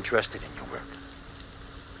I've been interested in your work.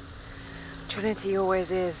 Trinity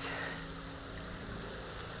always is.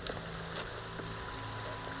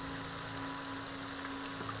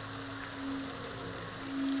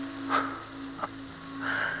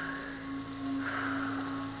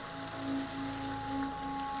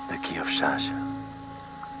 The key of Shasha.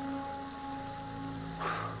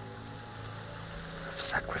 I've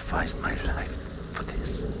sacrificed my life for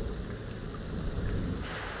this.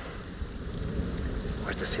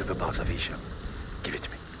 Where's the silver box of Isha? Give it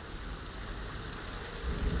to me.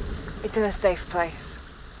 It's in a safe place.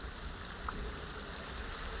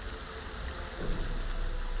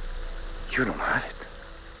 You don't have it.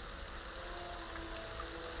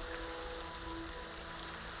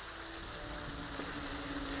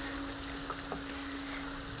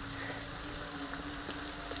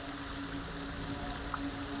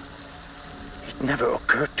 It never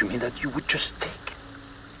occurred to me that you would just take it.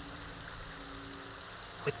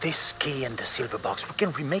 With this key and the silver box, we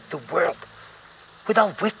can remake the world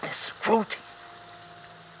without weakness, cruelty.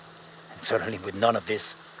 And certainly with none of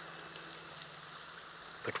this.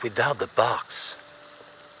 But without the box,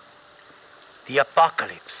 the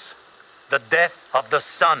apocalypse, the death of the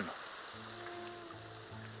sun.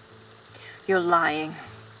 You're lying.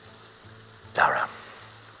 Lara,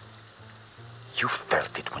 you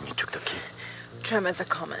felt it when you took the key. Tremors are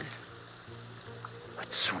common. A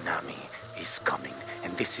tsunami is coming,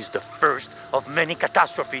 and this is the first of many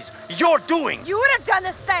catastrophes you're doing! You would have done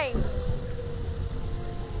the same!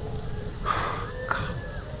 God.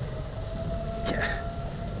 Yeah.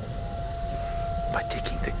 By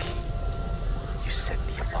taking the key, you set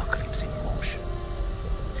the apocalypse in motion.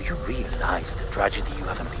 Do you realize the tragedy you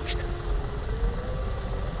have unleashed?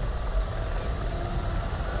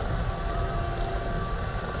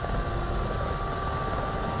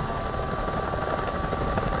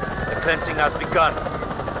 The cleansing has begun.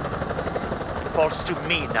 It falls to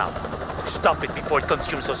me now to stop it before it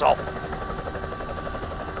consumes us all.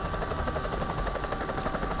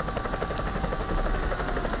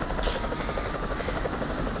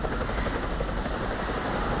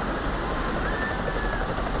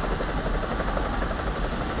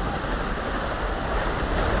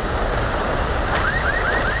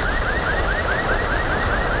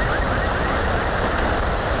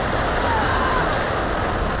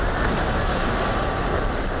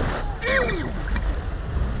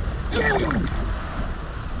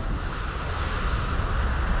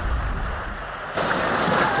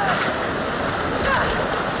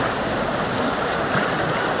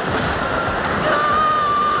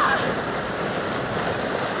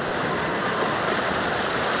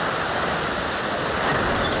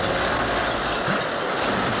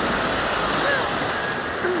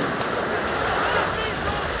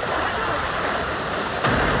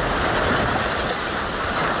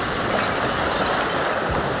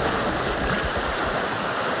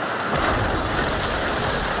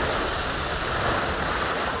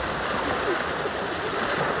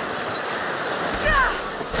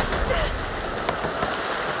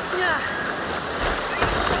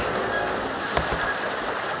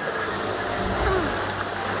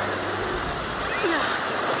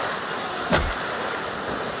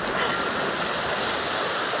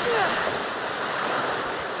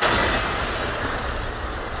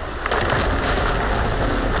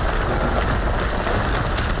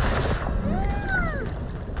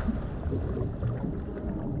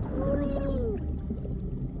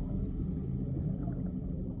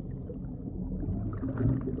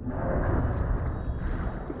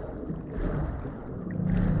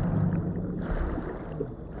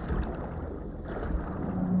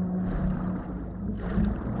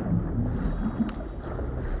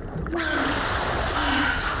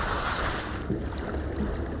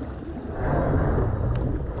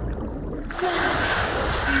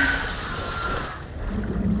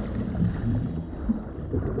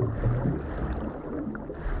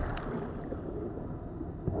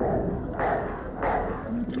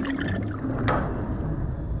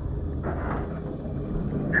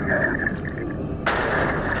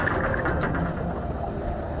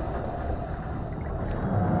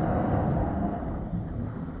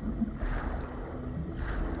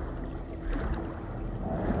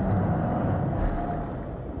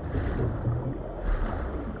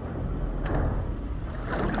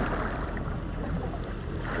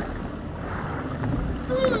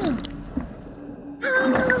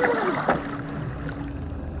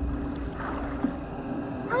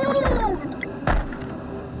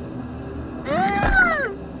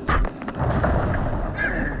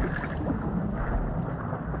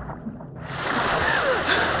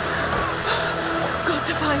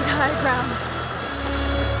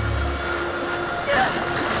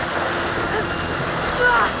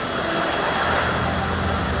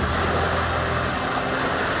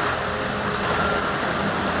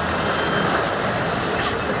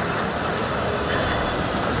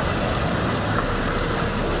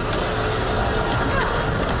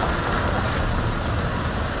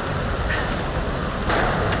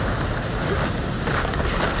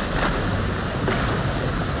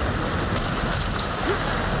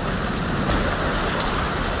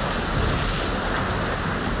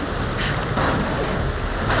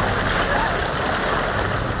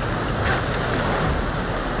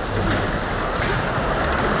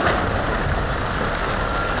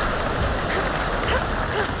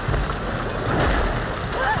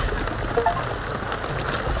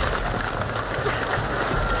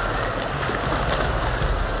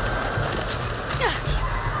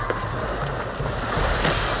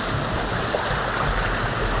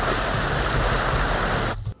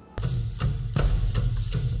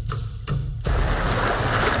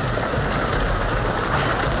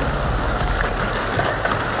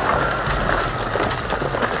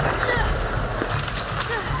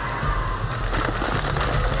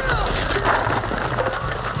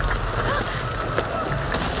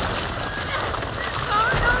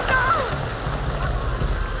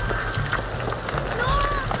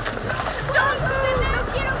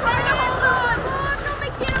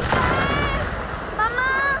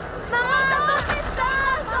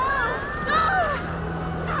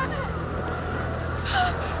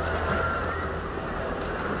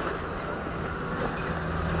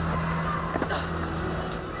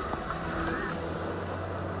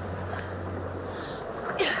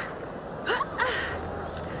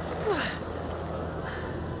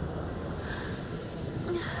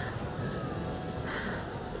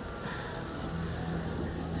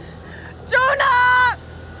 Jonah!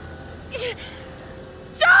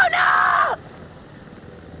 Jonah!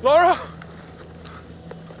 Lara?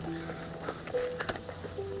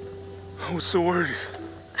 I was so worried.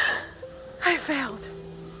 I failed.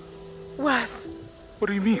 Worse. What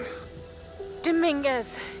do you mean?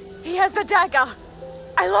 Dominguez. He has the dagger.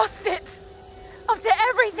 I lost it. After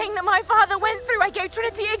everything that my father went through, I gave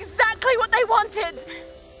Trinity exactly what they wanted.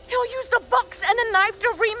 He'll use the box and the knife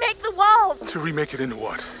to remake the world. To remake it into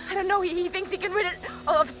what? I don't know. He thinks he can rid it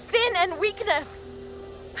of sin and weakness.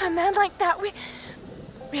 A man like that, we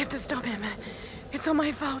have to stop him. It's all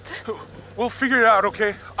my fault. We'll figure it out,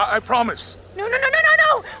 okay? I promise. No.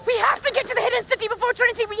 We have to get to the hidden city before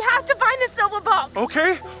Trinity. We have to find the silver box.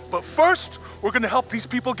 Okay, but first, we're gonna help these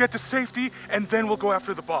people get to safety, and then we'll go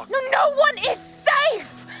after the box. No one is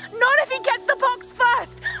safe! Not if he gets the box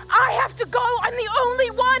first! I have to go! I'm the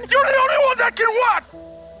only one! You're the only one that can what?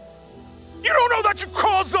 You don't know that you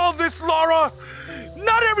caused all this, Lara!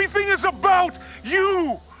 Not everything is about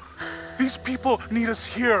you! These people need us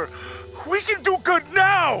here. We can do good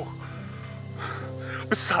now!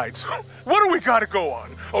 Besides, what do we gotta go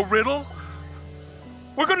on? A riddle?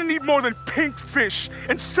 We're gonna need more than pink fish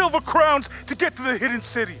and silver crowns to get to the hidden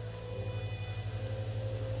city.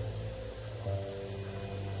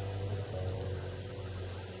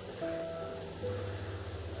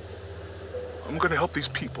 I'm gonna help these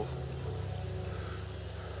people.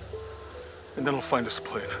 And then I'll find us a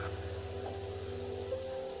plane.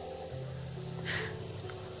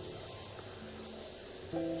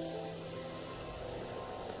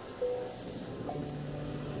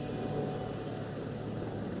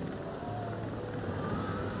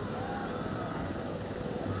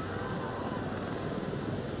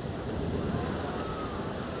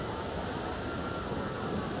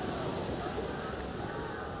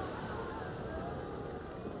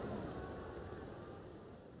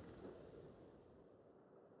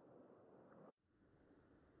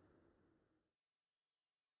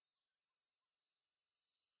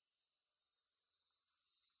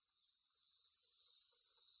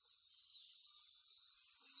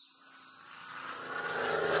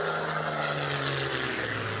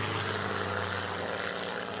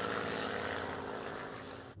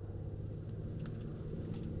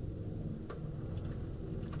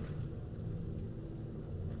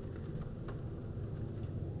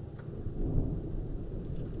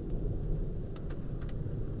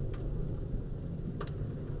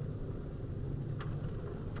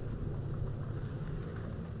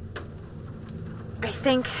 I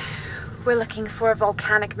think we're looking for a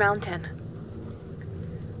volcanic mountain.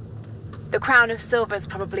 The crown of silver is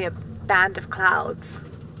probably a band of clouds.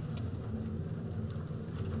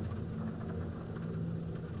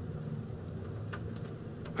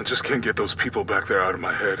 I just can't get those people back there out of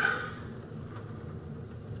my head.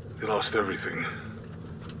 They lost everything.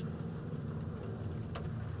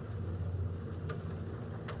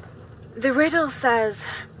 The riddle says,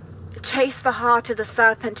 chase the heart of the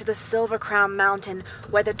serpent to the Silver Crown Mountain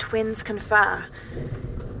where the twins confer.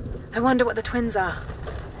 I wonder what the twins are.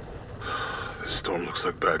 This storm looks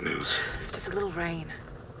like bad news. It's just a little rain.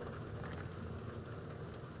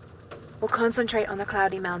 We'll concentrate on the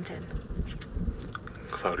Cloudy Mountain.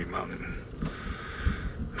 Cloudy Mountain.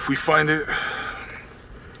 If we find it,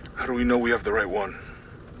 how do we know we have the right one?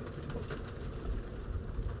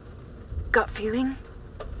 Gut feeling?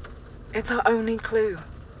 It's our only clue.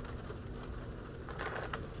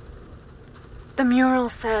 The mural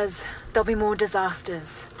says there'll be more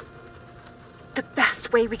disasters. The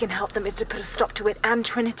best way we can help them is to put a stop to it and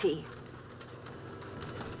Trinity.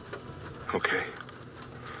 Okay.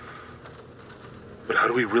 But how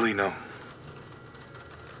do we really know?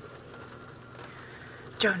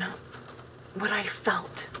 Jonah, what I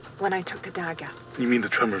felt when I took the dagger. You mean the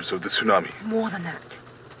tremors of the tsunami? More than that.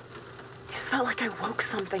 It felt like I woke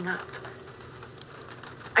something up.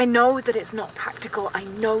 I know that it's not practical. I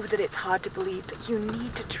know that it's hard to believe, but you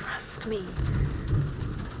need to trust me.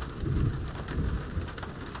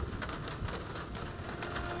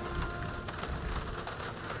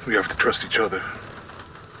 We have to trust each other.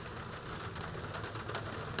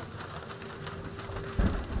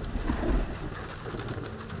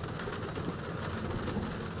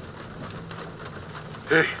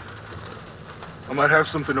 Hey, I might have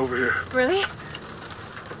something over here. Really?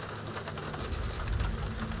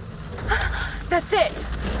 That's it!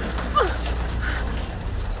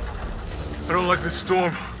 I don't like this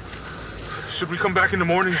storm. Should we come back in the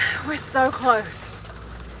morning? We're so close.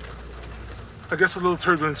 I guess a little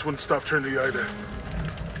turbulence wouldn't stop Trinity either.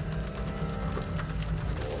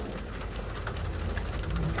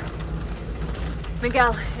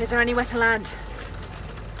 Miguel, is there anywhere to land?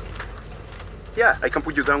 Yeah, I can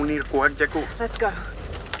put you down near Coagyco. Let's go.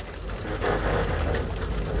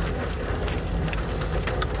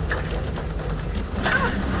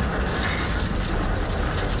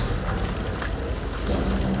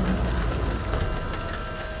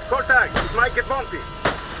 Contact, it might get bumpy.